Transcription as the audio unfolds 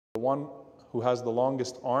one who has the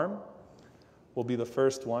longest arm will be the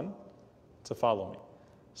first one to follow me.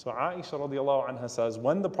 So Aisha radiallahu anha says,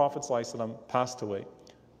 when the Prophet ﷺ passed away,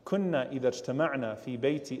 كنا إذا اجتمعنا في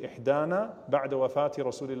بيت إحدانا بعد وفاة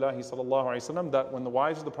رسول الله صلى الله عليه وسلم, that when the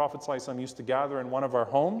wives of the Prophet ﷺ used to gather in one of our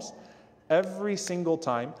homes, every single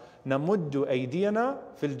time, نمد أيدينا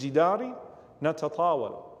في الجدار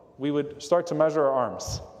نتطاول, we would start to measure our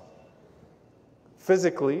arms.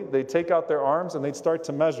 Physically, they'd take out their arms and they'd start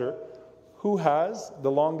to measure who has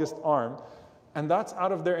the longest arm. And that's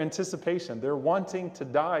out of their anticipation. They're wanting to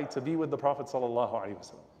die to be with the Prophet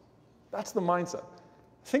ﷺ. That's the mindset.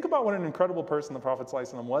 Think about what an incredible person the Prophet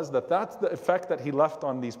ﷺ was, that's the effect that he left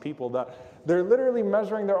on these people, that they're literally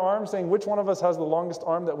measuring their arms, saying which one of us has the longest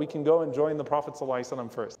arm that we can go and join the Prophet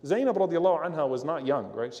ﷺ first. Zaynab radiallahu anha was not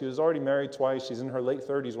young, right? She was already married twice. She's in her late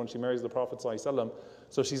 30s when she marries the Prophet ﷺ.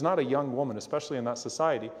 So she's not a young woman, especially in that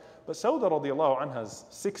society. But Sauda radiallahu anha's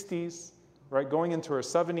 60s, right, going into her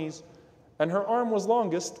 70s, and her arm was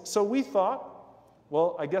longest. So we thought,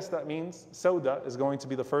 well, I guess that means Sauda is going to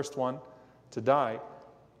be the first one to die,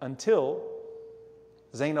 until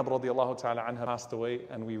Zaynab radiallahu ta'ala anha passed away,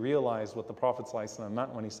 and we realized what the Prophet ﷺ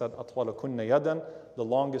meant when he said, أَطْوَلَ كُنَّ يَدًا, the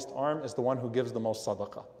longest arm is the one who gives the most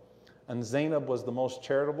sadaqah. And Zaynab was the most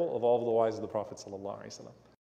charitable of all the wives of the Prophet ﷺ.